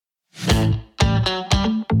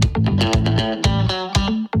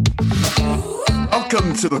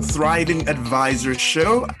Welcome to the Thriving Advisor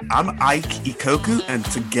Show. I'm Ike Ikoku, and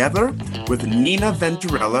together with Nina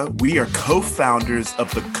Venturella, we are co-founders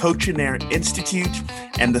of the Coachinaire Institute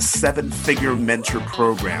and the 7-Figure Mentor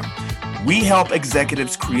Program. We help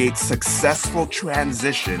executives create successful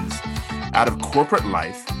transitions out of corporate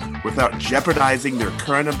life without jeopardizing their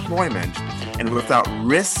current employment and without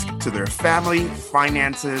risk to their family,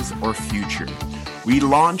 finances, or future. We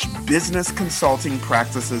launch business consulting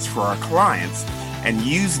practices for our clients and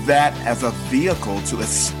use that as a vehicle to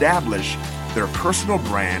establish their personal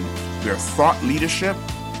brand, their thought leadership,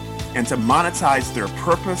 and to monetize their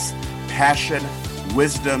purpose, passion,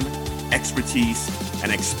 wisdom, expertise,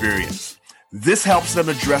 and experience. This helps them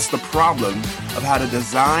address the problem of how to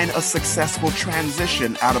design a successful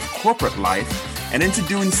transition out of corporate life and into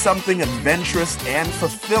doing something adventurous and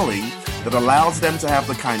fulfilling that allows them to have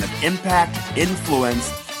the kind of impact,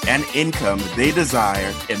 influence, and income they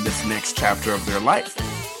desire in this next chapter of their life.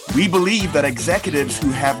 We believe that executives who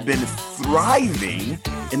have been thriving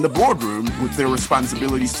in the boardroom with their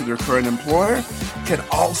responsibilities to their current employer can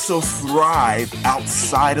also thrive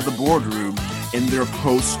outside of the boardroom in their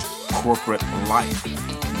post-corporate life.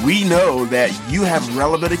 We know that you have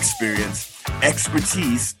relevant experience,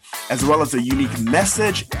 expertise, as well as a unique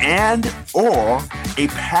message and or a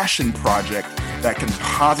passion project that can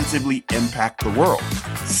positively impact the world.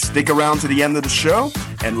 Stick around to the end of the show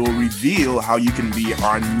and we'll reveal how you can be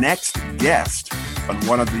our next guest on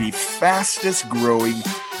one of the fastest growing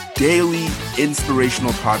daily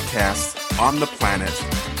inspirational podcasts on the planet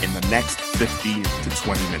in the next 15 to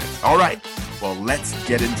 20 minutes. All right, well, let's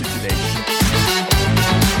get into today's show.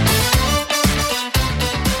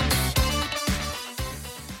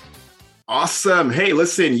 Awesome. Hey,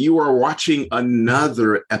 listen, you are watching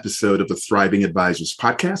another episode of the Thriving Advisors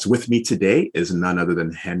podcast. With me today is none other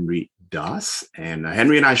than Henry Doss. And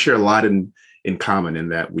Henry and I share a lot in common in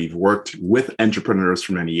that we've worked with entrepreneurs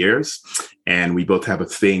for many years, and we both have a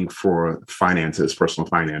thing for finances, personal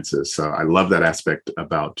finances. So I love that aspect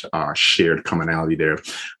about our shared commonality there.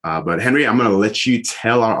 But Henry, I'm going to let you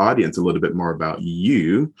tell our audience a little bit more about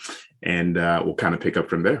you, and we'll kind of pick up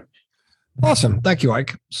from there. Awesome. Thank you,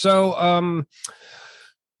 Ike. So,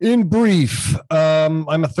 in brief, I'm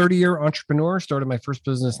a 30-year entrepreneur. Started my first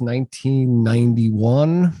business in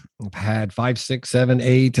 1991. I've had 5, 6, 7,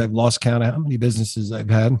 8. I've lost count of how many businesses I've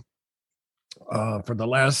had. For the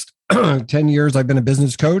last 10 years, I've been a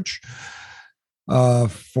business coach.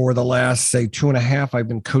 For the last, say, 2.5, I've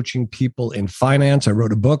been coaching people in finance. I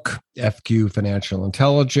wrote a book, FQ Financial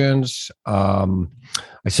Intelligence. I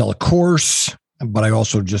sell a course. But I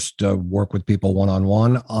also just work with people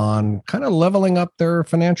one-on-one on kind of leveling up their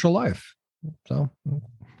financial life. So,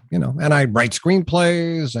 and I write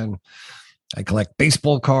screenplays and I collect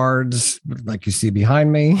baseball cards like you see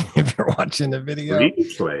behind me, if you're watching the video.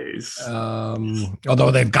 Screenplays. Although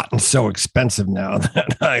they've gotten so expensive now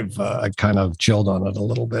that I've kind of chilled on it a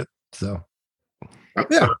little bit. So,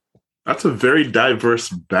 That's a very diverse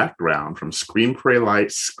background from screenplay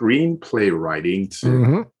writing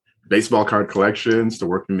to baseball card collections, to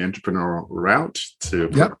working the entrepreneurial route, to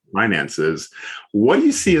finances. What do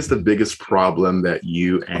you see as the biggest problem that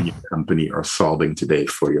you and your company are solving today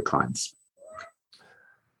for your clients?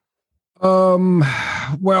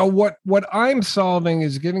 Well, what I'm solving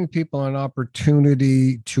is giving people an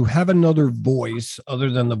opportunity to have another voice other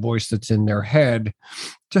than the voice that's in their head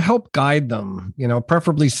to help guide them,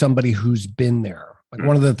 preferably somebody who's been there. Like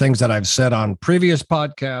one of the things that I've said on previous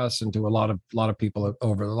podcasts and to a lot of people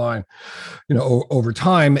over the line, over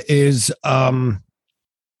time is, and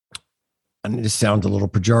this sounds a little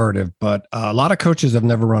pejorative, but a lot of coaches have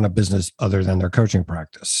never run a business other than their coaching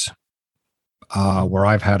practice. Where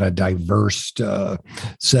I've had a diverse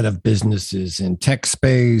set of businesses in tech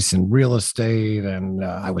space and real estate, and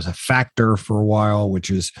I was a factor for a while, which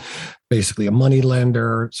is basically a money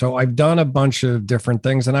lender. So I've done a bunch of different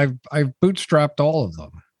things, and I've bootstrapped all of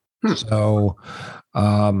them. So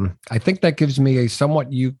I think that gives me a somewhat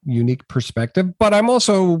unique perspective. But I'm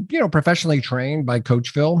also, professionally trained by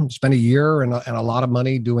Coach Phil. Spent a year and a lot of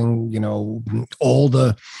money doing,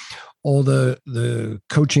 all the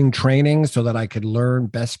coaching training so that I could learn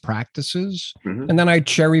best practices. And then I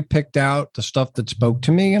cherry picked out the stuff that spoke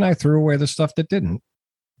to me and I threw away the stuff that didn't.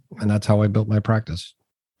 And that's how I built my practice.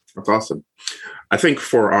 That's awesome. I think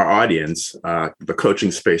for our audience, the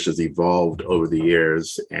coaching space has evolved over the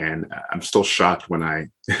years, and I'm still shocked when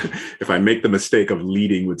if I make the mistake of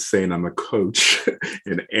leading with saying I'm a coach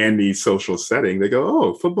in any social setting, they go,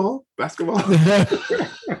 "Oh, football, basketball."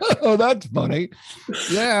 Oh, that's funny.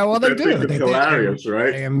 Yeah, well, they do. It's hilarious,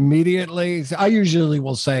 right? They immediately. I usually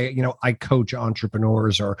will say, I coach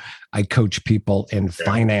entrepreneurs or I coach people in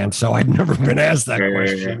finance. So I've never been asked that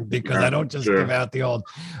question because I don't just give out the old,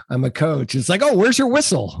 I'm a coach. It's like, oh, where's your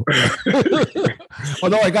whistle?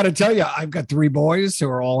 Although I got to tell you, I've got 3 boys who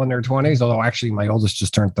are all in their 20s, although actually my oldest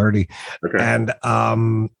just turned 30. Okay. And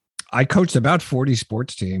I coached about 40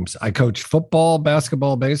 sports teams. I coached football,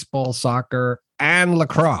 basketball, baseball, soccer, and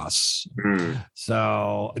lacrosse.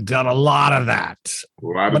 So done a lot of that,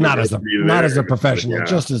 but not as a professional,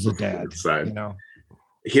 just as a dad.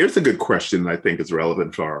 Here's a good question that I think is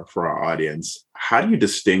relevant for our audience. How do you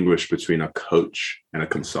distinguish between a coach and a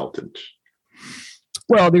consultant?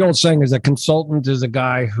 Well, the old saying is a consultant is a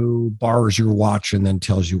guy who borrows your watch and then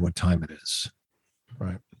tells you what time it is.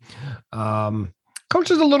 Right. Coach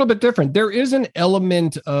is a little bit different. There is an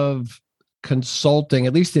element of consulting,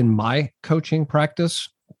 at least in my coaching practice.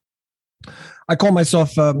 I call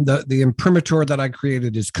myself the imprimatur that I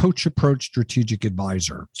created is Coach Approach Strategic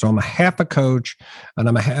Advisor. So I'm a half a coach and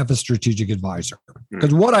I'm a half a strategic advisor.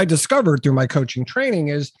 Because what I discovered through my coaching training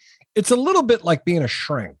is it's a little bit like being a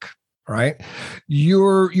shrink, right?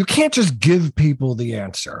 You can't just give people the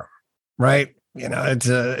answer, right? It's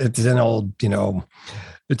an old,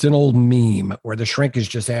 it's an old meme where the shrink is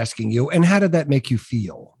just asking you, and how did that make you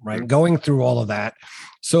feel, right? Going through all of that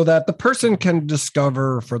so that the person can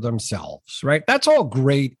discover for themselves, right? That's all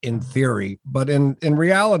great in theory, but in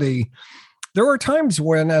reality, there are times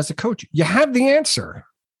when, as a coach, you have the answer.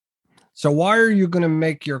 So why are you going to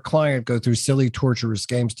make your client go through silly, torturous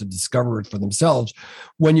games to discover it for themselves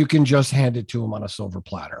when you can just hand it to them on a silver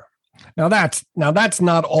platter? Now that's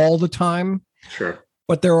not all the time. Sure.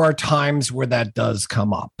 But there are times where that does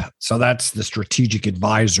come up. So that's the strategic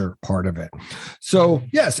advisor part of it. So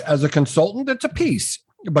yes, as a consultant, it's a piece,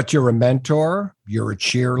 but you're a mentor, you're a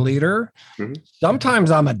cheerleader. Mm-hmm.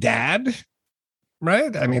 Sometimes I'm a dad,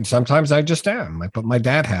 right? I mean, sometimes I just am. I put my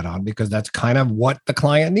dad hat on because that's kind of what the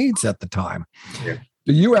client needs at the time. Yeah.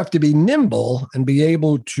 You have to be nimble and be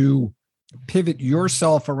able to pivot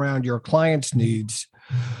yourself around your client's needs,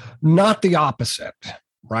 not the opposite,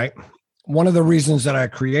 right? One of the reasons that I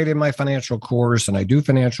created my financial course and I do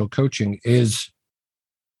financial coaching is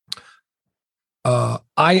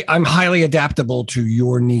I'm highly adaptable to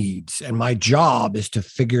your needs. And my job is to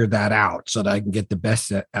figure that out so that I can get the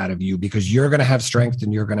best out of you because you're going to have strengths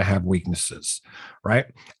and you're going to have weaknesses, right?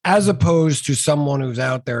 As opposed to someone who's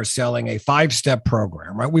out there selling a 5-step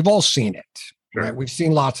program, right? We've all seen it, right? We've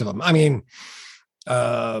seen lots of them. I mean,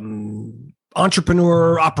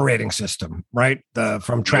 entrepreneur operating system, right?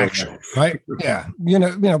 From Traction, right? Yeah.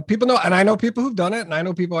 People know, and I know people who've done it and I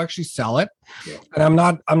know people actually sell it. Yeah. And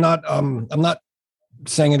I'm not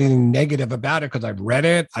saying anything negative about it because I've read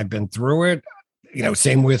it. I've been through it,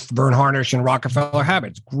 same with Verne Harnish and Rockefeller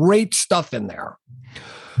Habits, great stuff in there.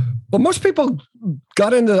 But most people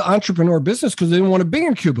got into entrepreneur business because they didn't want to be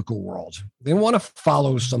in cubicle world. They didn't want to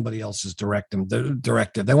follow somebody else's directive.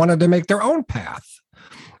 They wanted to make their own path.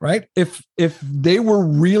 Right? If they were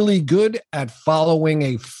really good at following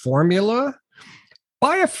a formula,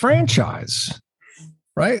 buy a franchise,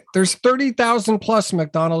 right? There's 30,000 plus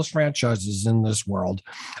McDonald's franchises in this world.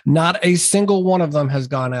 Not a single one of them has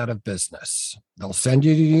gone out of business. They'll send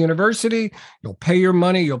you to university. You'll pay your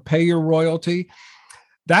money. You'll pay your royalty.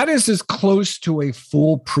 That is as close to a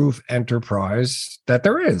foolproof enterprise that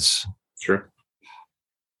there is. Sure.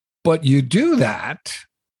 But you do that,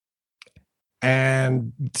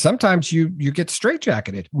 and sometimes you get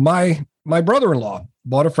straitjacketed. My brother-in-law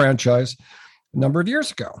bought a franchise a number of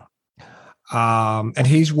years ago. And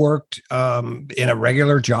he's worked in a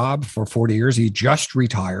regular job for 40 years. He just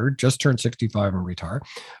retired, just turned 65 and retired.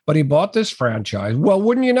 But he bought this franchise. Well,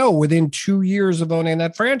 wouldn't you know, within 2 years of owning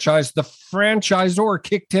that franchise, the franchisor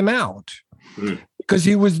kicked him out because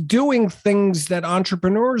he was doing things that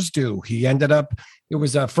entrepreneurs do. He ended up, it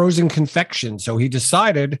was a frozen confection. So he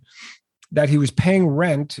decided that he was paying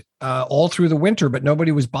rent all through the winter, but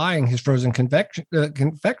nobody was buying his frozen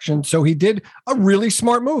confection. So he did a really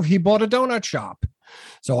smart move. He bought a donut shop.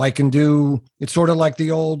 So I can do, it's sort of like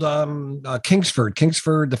the old Kingsford.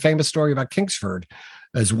 The famous story about Kingsford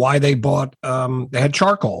is why they bought, they had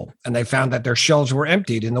charcoal and they found that their shelves were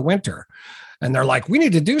emptied in the winter. And they're like, we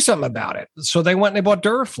need to do something about it. So they went and they bought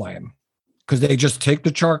Duraflame because they just take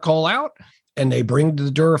the charcoal out and they bring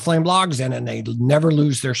the Duraflame logs in and they never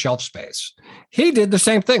lose their shelf space. He did the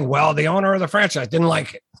same thing. Well, the owner of the franchise didn't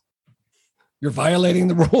like it. You're violating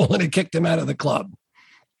the rule, and he kicked him out of the club.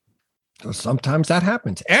 So sometimes that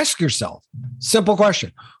happens. Ask yourself, simple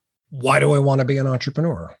question. Why do I want to be an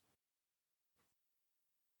entrepreneur?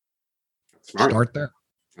 Smart. Start there.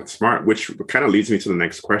 That's smart, which kind of leads me to the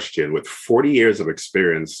next question. With 40 years of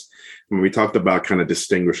experience, when we talked about kind of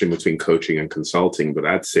distinguishing between coaching and consulting, but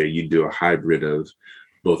I'd say you do a hybrid of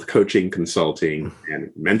both coaching, consulting,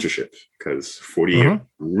 and mentorship, because 40 years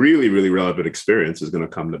really, really relevant experience is going to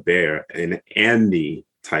come to bear in any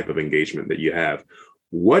type of engagement that you have.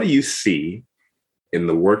 What do you see in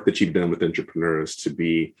the work that you've done with entrepreneurs to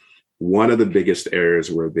be one of the biggest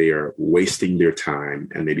areas where they are wasting their time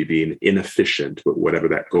and maybe being inefficient with whatever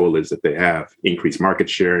that goal is that they have? Increase market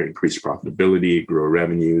share, increase profitability, grow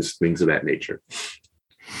revenues, things of that nature.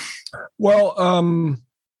 Well,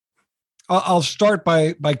 I'll start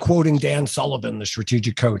by quoting Dan Sullivan, the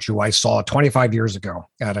strategic coach, who I saw 25 years ago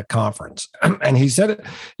at a conference. And he said,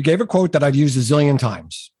 he gave a quote that I've used a zillion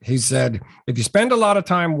times. He said, if you spend a lot of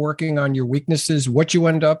time working on your weaknesses, what you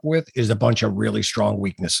end up with is a bunch of really strong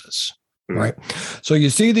weaknesses. Right. So you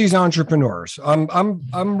see these entrepreneurs.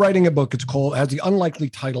 I'm writing a book. It has the unlikely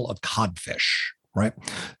title of Codfish. Right.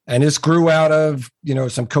 And this grew out of,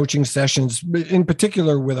 some coaching sessions, in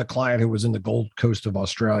particular with a client who was in the Gold Coast of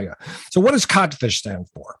Australia. So what does CODFISH stand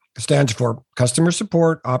for? It stands for customer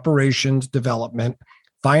support, operations, development,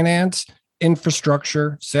 finance,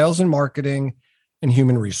 infrastructure, sales and marketing, and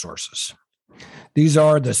human resources. These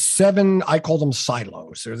are the 7, I call them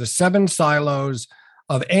silos. They're the 7 silos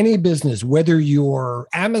of any business, whether you're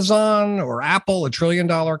Amazon or Apple, $1 trillion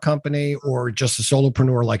company, or just a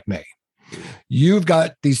solopreneur like me. You've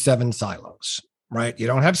got these 7 silos, right? You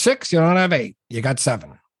don't have 6, you don't have 8, you got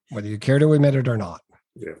 7, whether you care to admit it or not.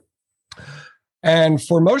 Yeah. And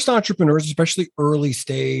for most entrepreneurs, especially early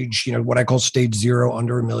stage, what I call stage 0,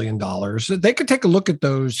 under $1 million, they could take a look at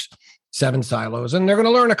those 7 silos and they're going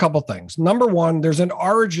to learn a couple things. Number one, there's an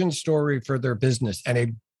origin story for their business, and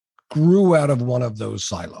it grew out of one of those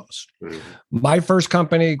silos. My first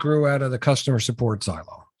company grew out of the customer support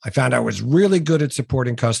silo. I found I was really good at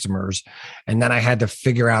supporting customers. And then I had to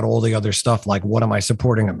figure out all the other stuff, like what am I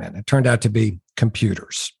supporting them in? It turned out to be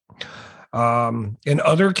computers. In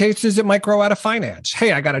other cases, it might grow out of finance.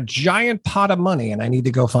 Hey, I got a giant pot of money and I need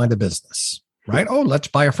to go find a business, right? Oh, let's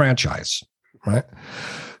buy a franchise, right?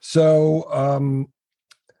 So,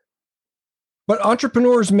 but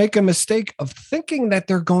entrepreneurs make a mistake of thinking that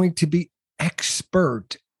they're going to be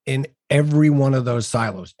expert in every one of those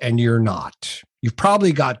silos, and you're not. You've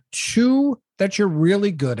probably got 2 that you're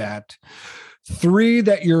really good at, 3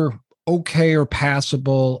 that you're okay or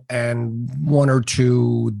passable, and 1 or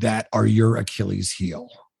 2 that are your Achilles heel.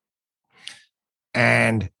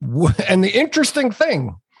 And the interesting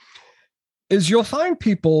thing is you'll find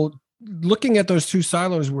people looking at those 2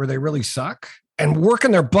 silos where they really suck and working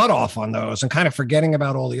their butt off on those and kind of forgetting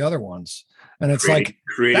about all the other ones. And it's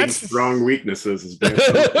creating strong weaknesses is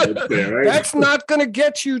there, right? That's not going to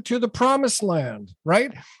get you to the promised land,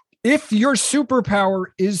 right? If your superpower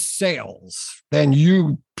is sales, then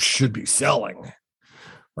you should be selling,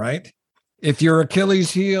 right? If your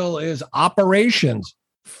Achilles heel is operations,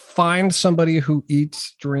 find somebody who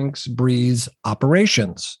eats, drinks, breathes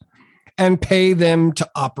operations and pay them to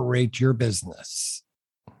operate your business.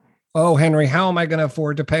 Oh, Henry, how am I going to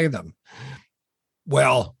afford to pay them?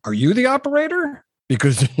 Well, are you the operator?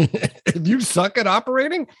 Because if you suck at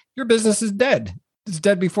operating, your business is dead. It's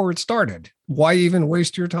dead before it started. Why even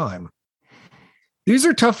waste your time? These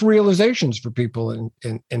are tough realizations for people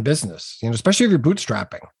in business, especially if you're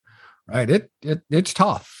bootstrapping, right? It's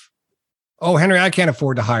tough. Oh, Henry, I can't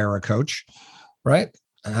afford to hire a coach, right?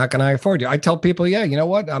 And how can I afford you? I tell people, yeah, you know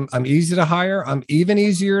what? I'm easy to hire. I'm even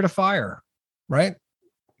easier to fire, right?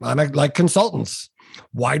 I'm like consultants.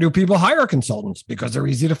 Why do people hire consultants? Because they're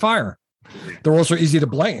easy to fire. They're also easy to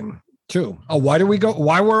blame too. Oh,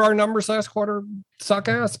 why were our numbers last quarter suck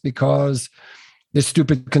ass? Because this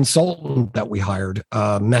stupid consultant that we hired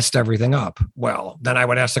messed everything up. Well, then I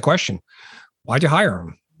would ask the question, why'd you hire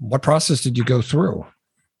him? What process did you go through?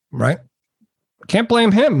 Right? Can't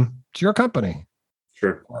blame him. It's your company.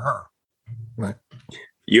 Sure. Or her. Right.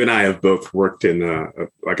 You and I have both worked in,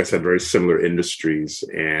 like I said, very similar industries.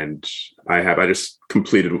 And I just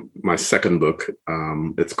completed my second book.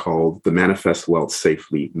 It's called The Manifest Wealth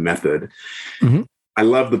Safely Method. Mm-hmm. I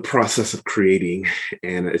love the process of creating,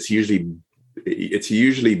 and it's usually it's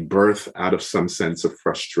usually birthed out of some sense of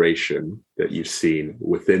frustration that you've seen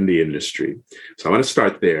within the industry. So I want to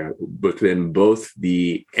start there within both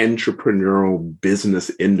the entrepreneurial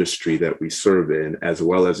business industry that we serve in, as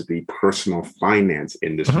well as the personal finance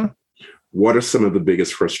industry. What are some of the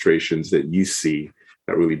biggest frustrations that you see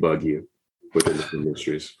that really bug you within the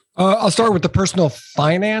industries? I'll start with the personal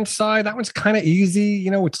finance side. That one's kind of easy.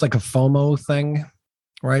 You know, it's like a FOMO thing,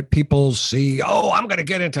 right? People see, oh, I'm going to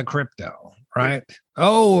get into crypto, right?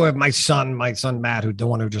 Oh, my son Matt, the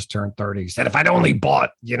one who just turned 30, said if I'd only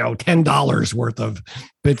bought, $10 worth of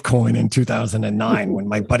Bitcoin in 2009 when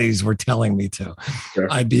my buddies were telling me to,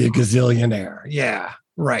 I'd be a gazillionaire. Yeah,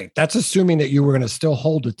 right. That's assuming that you were going to still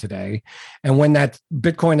hold it today. And when that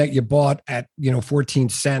Bitcoin that you bought at, 14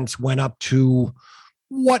 cents went up to,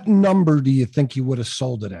 what number do you think you would have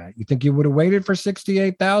sold it at? You think you would have waited for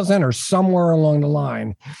 68,000, or somewhere along the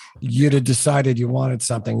line, you'd have decided you wanted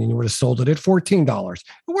something and you would have sold it at $14? It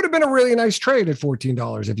would have been a really nice trade at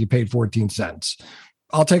 $14 if you paid 14 cents.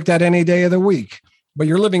 I'll take that any day of the week. But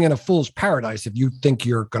you're living in a fool's paradise if you think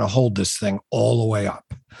you're going to hold this thing all the way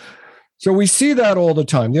up. So we see that all the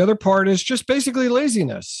time. The other part is just basically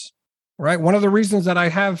laziness. Right. One of the reasons that I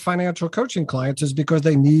have financial coaching clients is because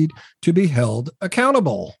they need to be held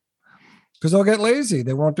accountable, because they'll get lazy.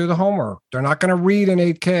 They won't do the homework. They're not going to read an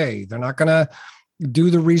 8K. They're not going to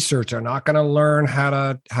do the research. They're not going to learn how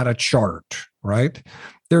to chart. Right.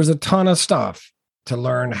 There's a ton of stuff to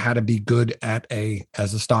learn how to be good at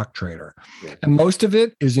as a stock trader. And most of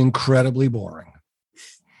it is incredibly boring.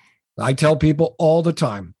 I tell people all the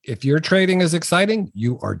time, if your trading is exciting,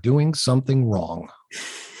 you are doing something wrong.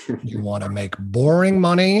 You want to make boring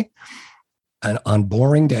money and on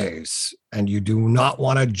boring days, and you do not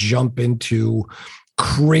want to jump into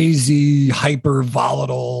crazy, hyper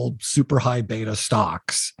volatile, super high beta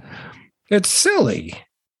stocks. It's silly.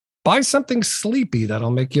 Buy something sleepy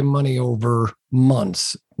that'll make you money over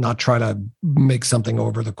months, not try to make something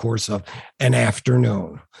over the course of an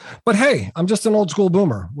afternoon. But hey, I'm just an old school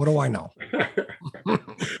boomer. What do I know?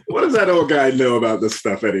 What does that old guy know about this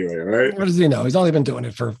stuff anyway, right? What does he know? He's only been doing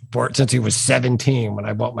it for since he was 17 when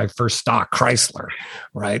I bought my first stock, Chrysler,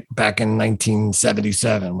 right? Back in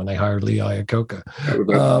 1977 when they hired Lee Iacocca. That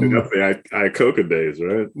was the Iacocca days,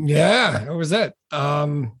 right? Yeah, it was it.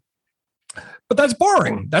 But that's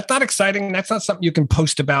boring. That's not exciting. That's not something you can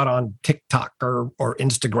post about on TikTok or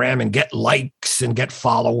Instagram and get likes and get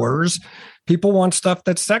followers. People want stuff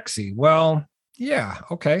that's sexy. Well, yeah,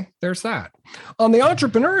 okay, there's that. On the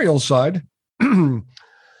entrepreneurial side,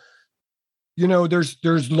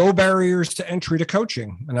 there's low barriers to entry to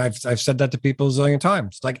coaching. And I've said that to people a zillion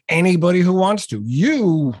times. Like anybody who wants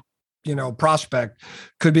to, prospect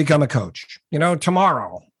could become a coach,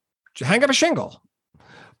 tomorrow. Hang up a shingle.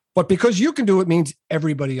 But because you can do it means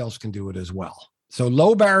everybody else can do it as well. So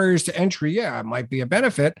low barriers to entry, it might be a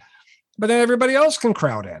benefit, but then everybody else can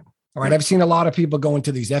crowd in. All right. I've seen a lot of people go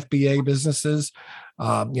into these FBA businesses,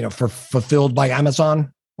 for fulfilled by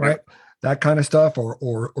Amazon, right? That kind of stuff,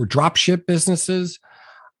 or drop ship businesses.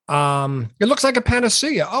 It looks like a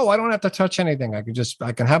panacea. Oh, I don't have to touch anything. I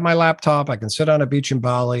can have my laptop. I can sit on a beach in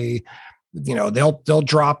Bali. They'll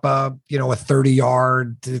drop a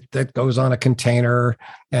 30-yard that goes on a container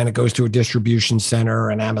and it goes to a distribution center,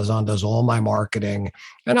 and Amazon does all my marketing,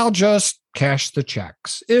 and I'll just cash the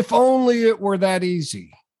checks. If only it were that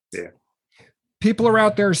easy. Yeah. People are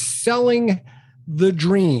out there selling the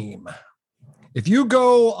dream. If you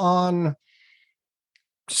go on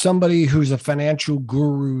somebody who's a financial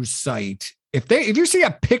guru's site, if you see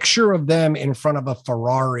a picture of them in front of a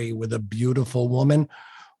Ferrari with a beautiful woman,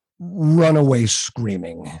 run away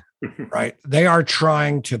screaming, right? They are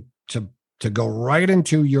trying to go right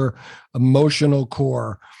into your emotional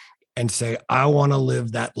core and say, I want to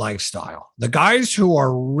live that lifestyle. The guys who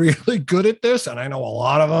are really good at this, and I know a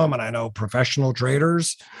lot of them, and I know professional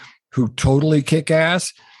traders who totally kick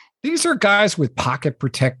ass, these are guys with pocket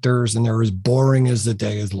protectors, and they're as boring as the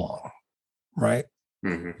day is long, right?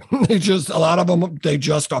 Mm-hmm. A lot of them, they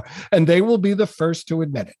just are. And they will be the first to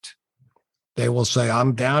admit it. They will say,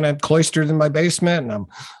 I'm down and cloistered in my basement and I'm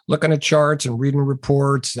looking at charts and reading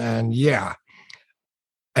reports, and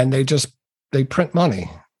and they print money.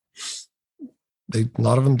 A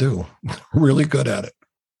lot of them do. Really good at it.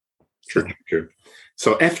 True.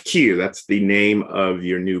 So FQ, that's the name of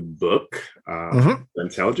your new book,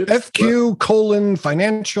 Intelligence. FQ :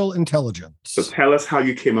 Financial Intelligence. So tell us how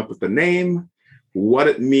you came up with the name, what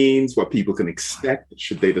it means, what people can expect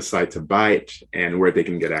should they decide to buy it, and where they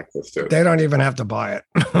can get access to it. They don't even have to buy it.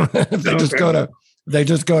 If They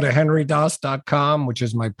just go to henrydoss.com, which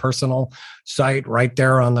is my personal site. Right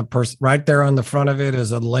there on the front of it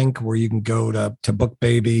is a link where you can go to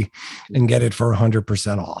BookBaby and get it for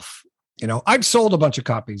 100% off. I've sold a bunch of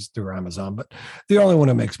copies through Amazon, but the only one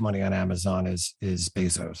who makes money on Amazon is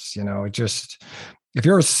Bezos. It just, if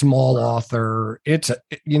you're a small author,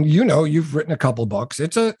 you've written a couple books.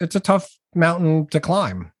 It's a tough mountain to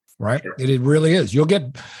climb, right? Sure. It really is. You'll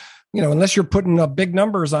get, unless you're putting up big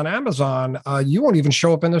numbers on Amazon, you won't even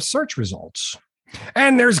show up in the search results.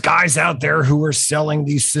 And there's guys out there who are selling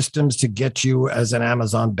these systems to get you as an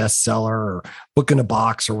Amazon bestseller or book in a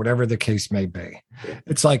box or whatever the case may be.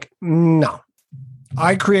 It's like, no,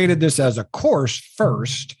 I created this as a course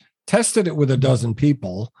first, tested it with a dozen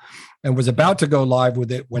people, and was about to go live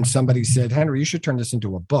with it when somebody said, Henry, you should turn this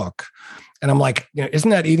into a book. And I'm like, isn't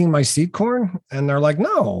that eating my seed corn? And they're like,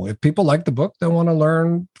 no, if people like the book, they want to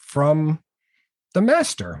learn from the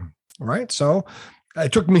master, right? So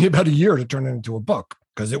it took me about a year to turn it into a book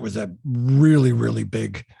because it was a really, really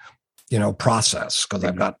big, process because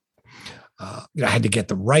I've got, I had to get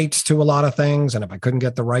the rights to a lot of things. And if I couldn't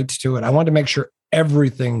get the rights to it, I wanted to make sure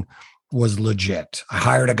everything was legit. I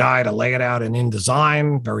hired a guy to lay it out in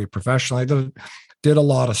InDesign, very professionally, did a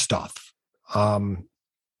lot of stuff.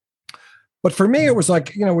 But for me, it was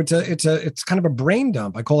like, it's kind of a brain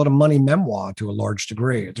dump. I call it a money memoir to a large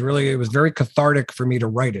degree. It was very cathartic for me to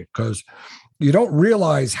write it because you don't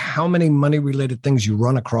realize how many money related things you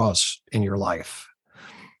run across in your life.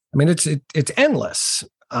 I mean, it's endless.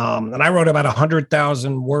 And I wrote about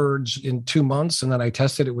 100,000 words in 2 months, and then I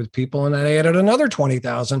tested it with people, and I added another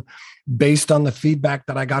 20,000 based on the feedback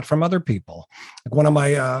that I got from other people. Like one of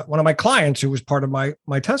my clients who was part of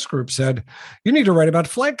my test group said, "You need to write about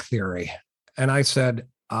flag theory." And I said,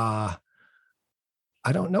 "I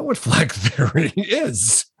don't know what flag theory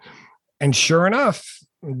is." And sure enough,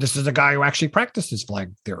 this is a guy who actually practices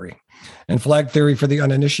flag theory. And flag theory for the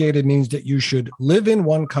uninitiated means that you should live in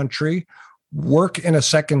one country, work in a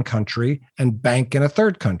second country, and bank in a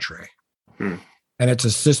third country. And it's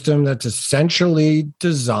a system that's essentially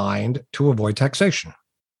designed to avoid taxation.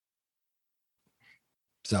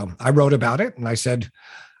 So I wrote about it and I said,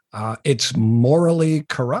 it's morally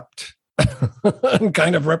corrupt and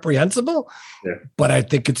kind of reprehensible, but I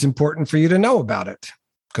think it's important for you to know about it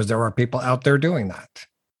because there are people out there doing that.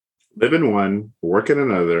 Live in one, work in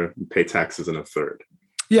another, pay taxes in a third.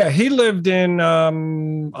 Yeah, he lived in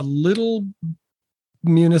a little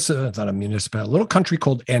it's not a municipality, a little country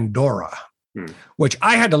called Andorra, which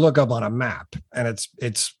I had to look up on a map, and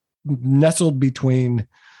it's nestled between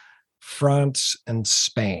France and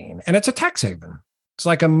Spain, and it's a tax haven. It's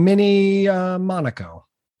like a mini Monaco,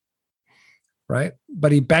 right?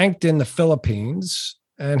 But he banked in the Philippines,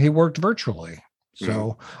 and he worked virtually.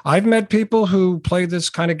 So I've met people who play this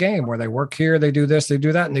kind of game where they work here, they do this, they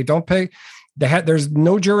do that, and they don't pay. There's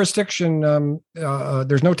no jurisdiction.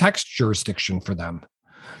 There's no tax jurisdiction for them.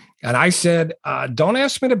 And I said, don't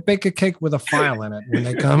ask me to bake a cake with a file in it when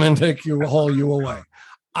they come and take you away.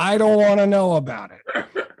 I don't want to know about it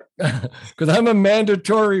because I'm a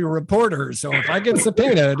mandatory reporter. So if I get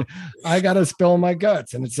subpoenaed, I got to spill my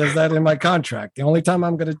guts. And it says that in my contract. The only time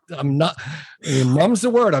mum's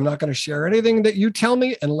the word, I'm not going to share anything that you tell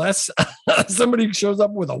me unless somebody shows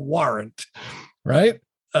up with a warrant. Right.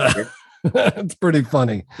 It's pretty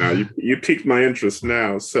funny. Now you piqued my interest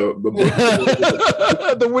now. So the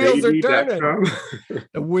wheels are turning.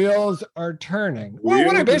 The wheels are turning. Well,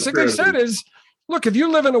 what I basically said is, look, if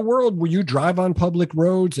you live in a world where you drive on public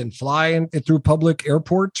roads and fly through public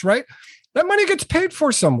airports, right? That money gets paid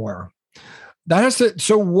for somewhere. That has to.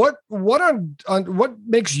 So what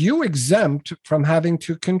makes you exempt from having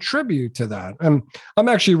to contribute to that? And I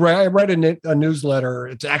write a newsletter.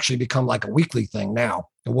 It's actually become like a weekly thing now.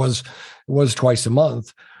 It was twice a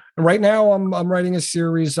month. And right now I'm writing a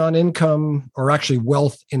series on income, or actually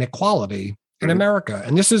wealth inequality in America.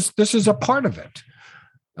 And this is a part of it.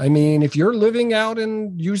 I mean, if you're living out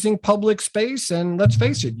and using public space, and let's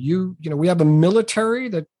face it, we have a military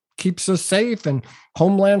that keeps us safe and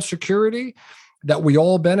homeland security that we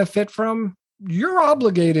all benefit from, you're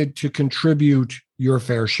obligated to contribute your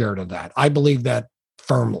fair share to that. I believe that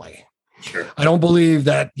firmly. Sure. I don't believe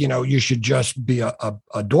that, you should just be a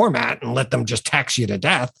doormat and let them just tax you to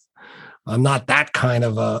death. I'm not that kind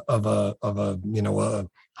of a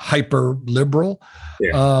hyper liberal.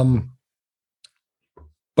 Yeah.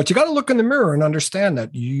 But you got to look in the mirror and understand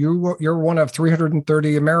that you're one of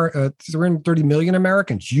 330 million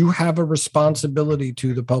Americans. You have a responsibility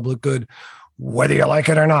to the public good, whether you like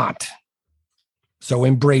it or not. So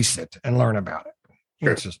embrace it and learn about it.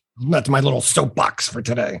 Sure. That's my little soapbox for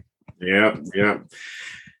today. Yeah.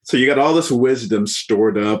 So you got all this wisdom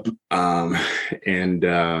stored up,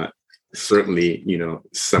 and certainly,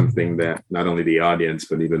 something that not only the audience,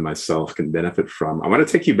 but even myself can benefit from. I want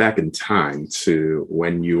to take you back in time to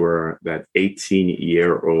when you were that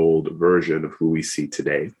 18-year-old version of who we see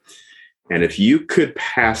today. And if you could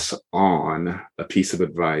pass on a piece of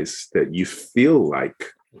advice that you feel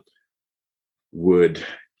like would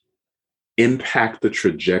impact the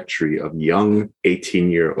trajectory of young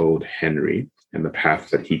 18-year-old Henry and the path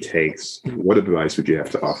that he takes, what advice would you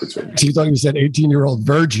have to offer to him? You thought you said 18-year-old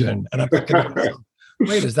virgin. And I'm thinking,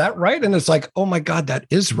 wait, is that right? And it's like, oh my God, that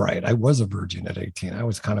is right. I was a virgin at 18. I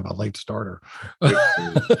was kind of a late starter.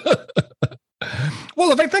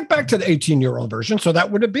 Well, if I think back to the 18-year-old version, so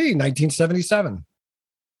that would be 1977,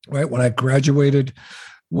 right? When I graduated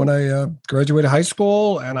high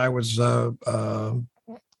school, and I was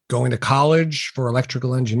going to college for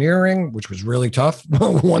electrical engineering, which was really tough.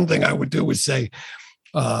 One thing I would do was say,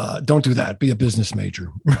 don't do that. Be a business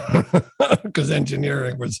major. Because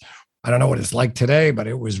engineering was, I don't know what it's like today, but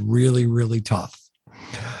it was really, really tough.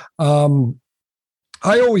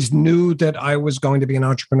 I always knew that I was going to be an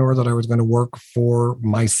entrepreneur, that I was going to work for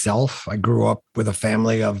myself. I grew up with a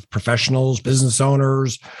family of professionals, business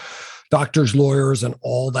owners, doctors, lawyers, and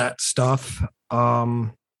all that stuff.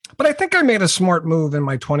 But I think I made a smart move in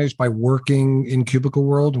my 20s by working in cubicle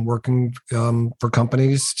world and working for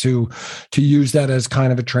companies to use that as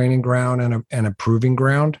kind of a training ground and a proving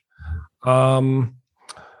ground.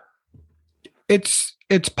 It's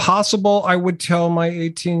possible I would tell my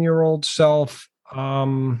 18-year-old self,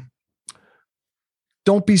 don't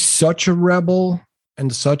be such a rebel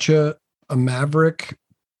and such a maverick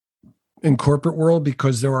in corporate world,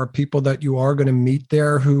 because there are people that you are going to meet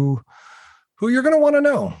there who you're going to want to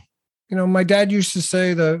know. My dad used to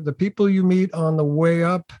say the people you meet on the way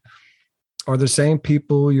up are the same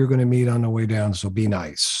people you're going to meet on the way down. So be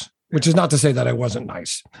nice, which is not to say that I wasn't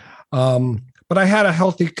nice. But I had a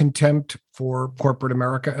healthy contempt for corporate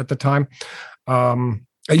America at the time.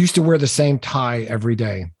 I used to wear the same tie every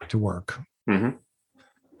day to work. Mm-hmm.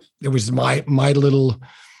 It was my little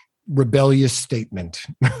rebellious statement.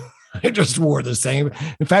 I just wore the same.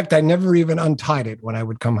 In fact, I never even untied it when I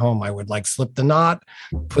would come home. I would slip the knot,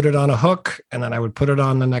 put it on a hook, and then I would put it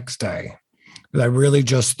on the next day. I really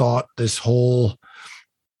just thought the whole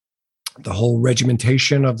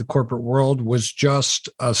regimentation of the corporate world was just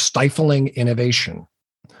a stifling innovation.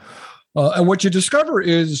 And what you discover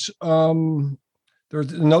is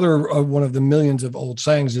there's another one of the millions of old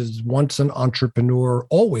sayings is once an entrepreneur,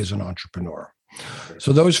 always an entrepreneur.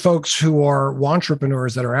 So those folks who are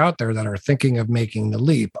entrepreneurs that are out there that are thinking of making the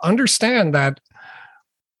leap, understand that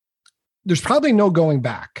there's probably no going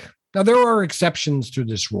back. Now, there are exceptions to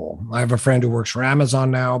this rule. I have a friend who works for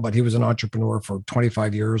Amazon now, but he was an entrepreneur for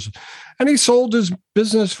 25 years, and he sold his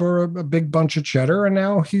business for a big bunch of cheddar, and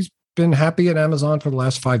now he's been happy at Amazon for the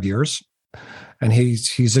last 5 years, and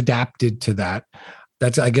he's adapted to that.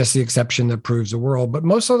 That's, I guess, the exception that proves the world. But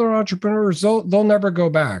most other entrepreneurs, they'll never go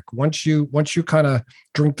back. Once you kind of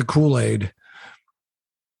drink the Kool-Aid,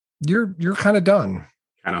 you're kind of done.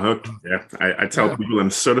 Kind of hooked. Yeah. I tell people I'm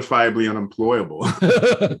certifiably unemployable.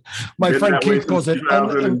 My friend Keith calls it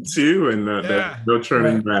 2002 and no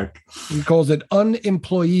turning back. He calls it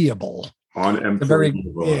unemployable.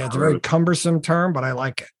 Unemployable. It's a very cumbersome term, but I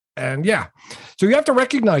like it. And so you have to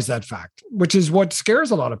recognize that fact, which is what scares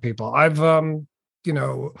a lot of people. I've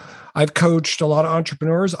coached a lot of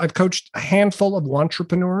entrepreneurs. I've coached a handful of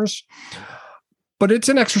entrepreneurs, but it's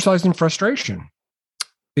an exercise in frustration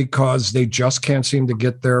because they just can't seem to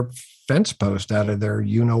get their fence post out of their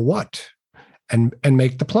you-know-what and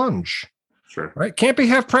make the plunge. Sure. Right? Can't be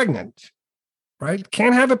half pregnant, right?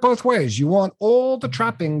 Can't have it both ways. You want all the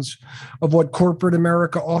trappings of what corporate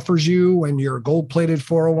America offers you and your gold-plated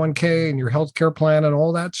 401k and your healthcare plan and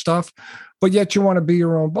all that stuff, but yet you want to be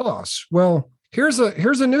your own boss. Well, here's a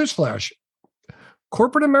newsflash.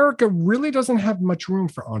 Corporate America really doesn't have much room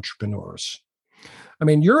for entrepreneurs. I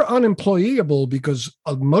mean, you're unemployable because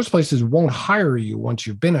most places won't hire you once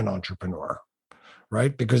you've been an entrepreneur,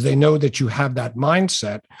 right? Because they know that you have that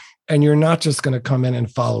mindset and you're not just going to come in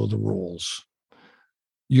and follow the rules.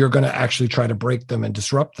 You're going to actually try to break them and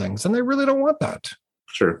disrupt things. And they really don't want that.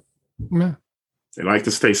 Sure. Yeah. They like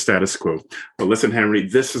to stay status quo. But listen, Henry,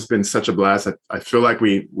 this has been such a blast. I feel like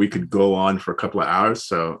we could go on for a couple of hours.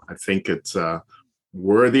 So I think it's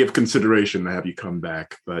worthy of consideration to have you come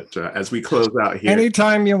back. But as we close out here.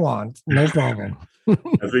 Anytime you want. No problem.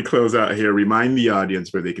 As we close out here, remind the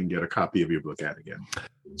audience where they can get a copy of your book at again.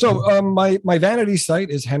 So my vanity site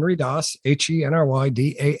is henrydaas,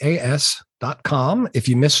 HenryDaas.com. If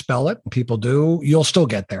you misspell it, people do, you'll still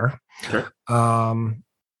get there. Okay.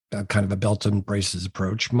 kind of a belt and braces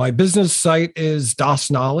approach. My business site is Das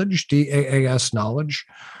Knowledge, DAAS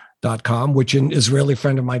Knowledge.com, which an Israeli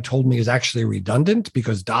friend of mine told me is actually redundant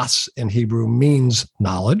because Das in Hebrew means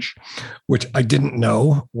knowledge, which I didn't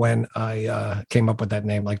know when I came up with that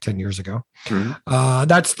name like 10 years ago. Mm-hmm.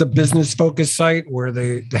 That's the business focused site where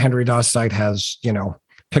the Henry Das site has,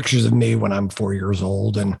 pictures of me when I'm 4 years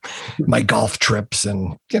old and my golf trips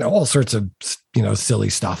and, all sorts of, silly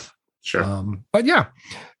stuff. Sure. But yeah,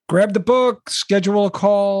 grab the book, schedule a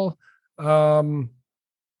call,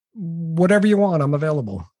 whatever you want. I'm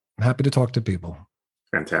available. I'm happy to talk to people.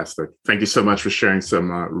 Fantastic. Thank you so much for sharing some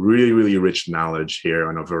really, really rich knowledge here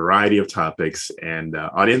on a variety of topics. And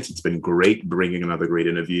audience, it's been great bringing another great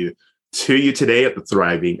interview to you today at the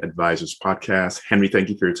Thriving Advisors podcast. Henry, thank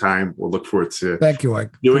you for your time. We'll look forward to thank you,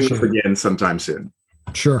 Ike. Doing it again sometime soon.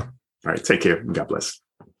 Sure. All right. Take care and God bless.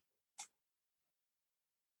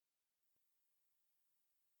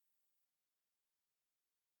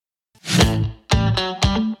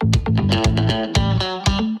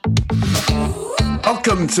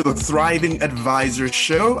 Welcome to the Thriving Advisor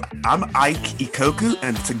Show. I'm Ike Ikoku,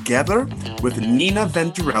 and together with Nina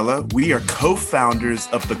Venturella, we are co-founders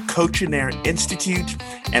of the Coachinaire Institute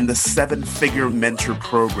and the 7-Figure Mentor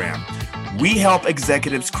Program. We help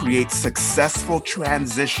executives create successful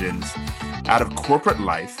transitions out of corporate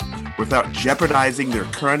life without jeopardizing their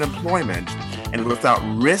current employment and without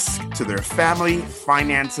risk to their family,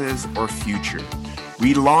 finances, or future.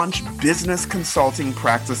 We launch business consulting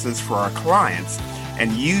practices for our clients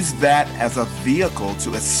and use that as a vehicle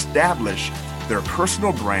to establish their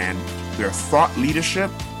personal brand, their thought leadership,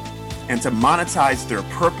 and to monetize their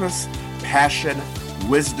purpose, passion,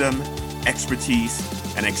 wisdom, expertise,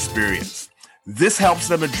 and experience. This helps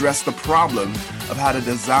them address the problem of how to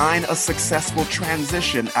design a successful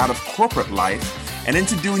transition out of corporate life and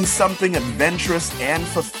into doing something adventurous and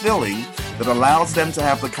fulfilling that allows them to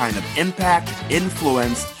have the kind of impact,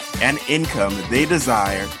 influence, and income that they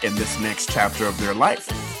desire in this next chapter of their life.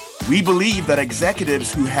 We believe that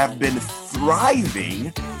executives who have been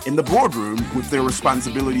thriving in the boardroom with their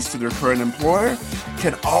responsibilities to their current employer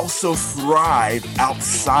can also thrive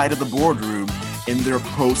outside of the boardroom in their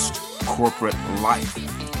post-corporate life.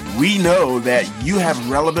 We know that you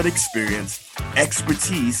have relevant experience,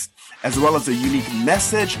 expertise, as well as a unique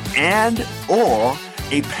message and or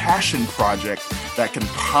a passion project that can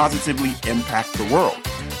positively impact the world.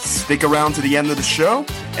 Stick around to the end of the show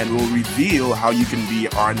and we'll reveal how you can be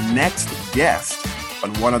our next guest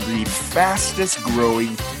on one of the fastest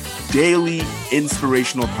growing daily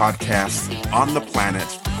inspirational podcasts on the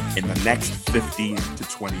planet in the next 15 to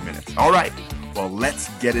 20 minutes. All right, well, let's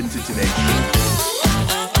get into today's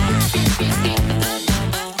show.